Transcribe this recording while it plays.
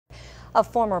A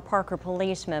former Parker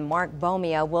policeman, Mark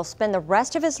Bomia, will spend the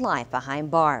rest of his life behind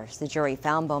bars. The jury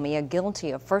found Bomia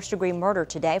guilty of first-degree murder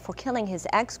today for killing his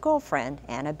ex-girlfriend,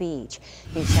 Anna Beach.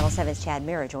 News Channel 7's Chad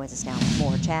Mira joins us now with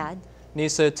more. Chad?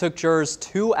 Nisa, it took jurors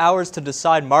 2 hours to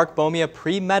decide Mark Bomia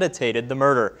premeditated the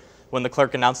murder. When the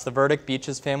clerk announced the verdict,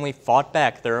 Beach's family fought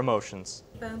back their emotions.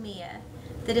 Bomia.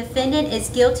 The defendant is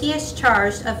guilty as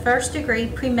charged of first-degree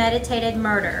premeditated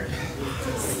murder.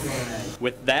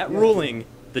 With that ruling,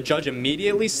 the judge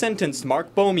immediately sentenced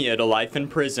Mark Bomia to life in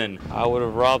prison. I would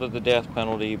have rather the death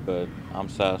penalty, but I'm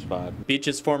satisfied.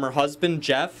 Beach's former husband,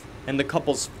 Jeff, and the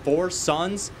couple's 4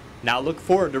 sons now look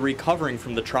forward to recovering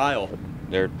from the trial.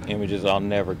 They're images I'll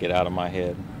never get out of my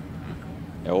head,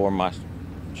 or my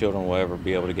children will ever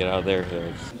be able to get out of their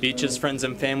heads. Beach's friends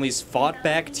and families fought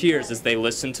back tears as they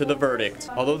listened to the verdict.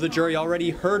 Although the jury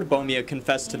already heard Bomia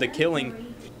confess to the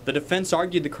killing, the defense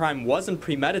argued the crime wasn't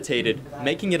premeditated,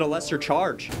 making it a lesser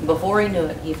charge. Before he knew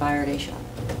it, he fired a shot.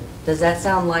 Does that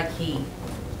sound like he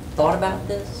thought about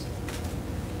this?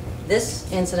 This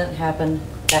incident happened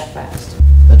that fast.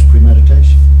 That's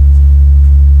premeditation.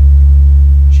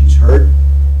 She's hurt.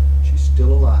 She's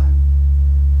still alive.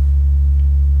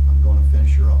 I'm going to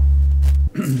finish her off.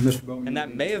 And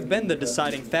that may have been the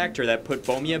deciding factor that put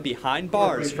Bomia behind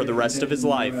bars for the rest of his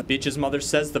life. Beach's mother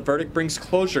says the verdict brings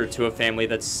closure to a family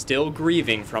that's still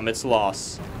grieving from its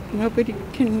loss. Nobody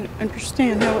can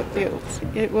understand how it feels.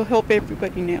 It will help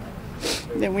everybody now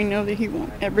that we know that he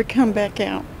won't ever come back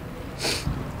out.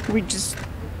 We just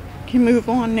can move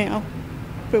on now,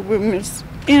 but we'll miss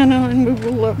Anna and we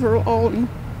will love her all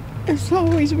as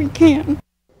always we can.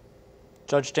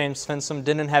 Judge James Fensom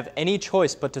didn't have any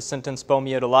choice but to sentence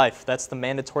Bomia to life. That's the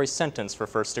mandatory sentence for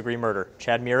first-degree murder.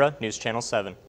 Chad Mira, News Channel 7.